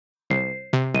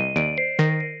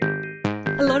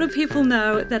A lot of people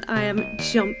know that I am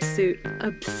jumpsuit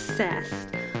obsessed.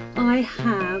 I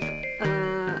have,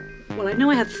 well, I know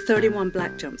I have 31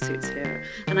 black jumpsuits here,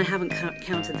 and I haven't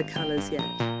counted the colours yet.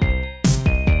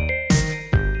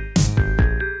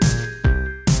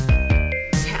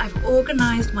 Okay, I've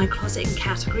organised my closet in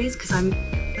categories because I'm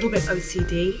a little bit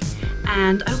OCD,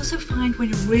 and I also find when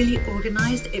you're really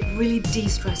organised, it really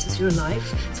de-stresses your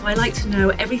life. So I like to know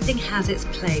everything has its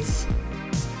place.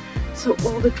 So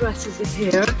all the dresses are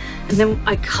here, and then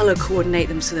I colour coordinate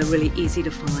them so they're really easy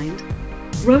to find.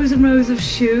 Rows and rows of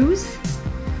shoes.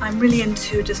 I'm really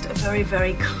into just a very,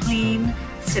 very clean,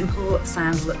 simple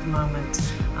sandal at the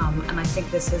moment. And I think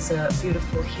this is a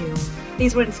beautiful heel.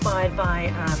 These were inspired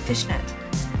by fishnet.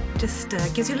 Just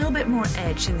gives you a little bit more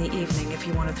edge in the evening if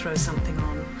you want to throw something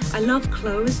on. I love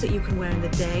clothes that you can wear in the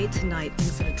day to night,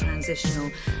 things that are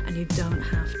transitional, and you don't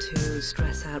have to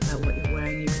stress out about what you're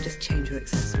wearing. You can just change your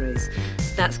accessories.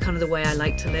 That's kind of the way I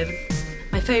like to live.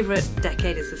 My favourite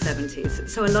decade is the 70s,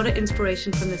 so a lot of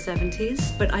inspiration from the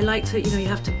 70s, but I like to, you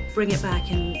have to bring it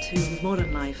back into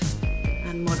modern life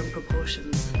and modern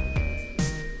proportions.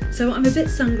 So I'm a bit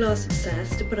sunglass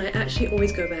obsessed, but I actually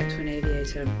always go back to an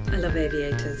aviator. I love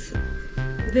aviators.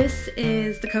 This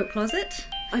is the coat closet.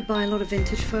 I buy a lot of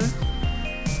vintage fur.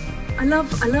 I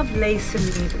love lace in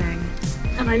the evening,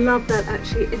 and I love that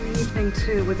actually in the evening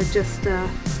too, with just a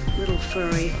little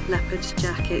furry leopard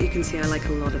jacket. You can see I like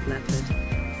a lot of leopard.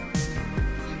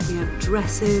 We have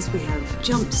dresses, we have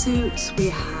jumpsuits, we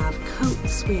have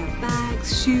coats, we have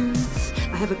bags, shoes.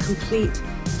 I have a complete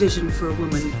vision for a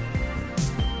woman.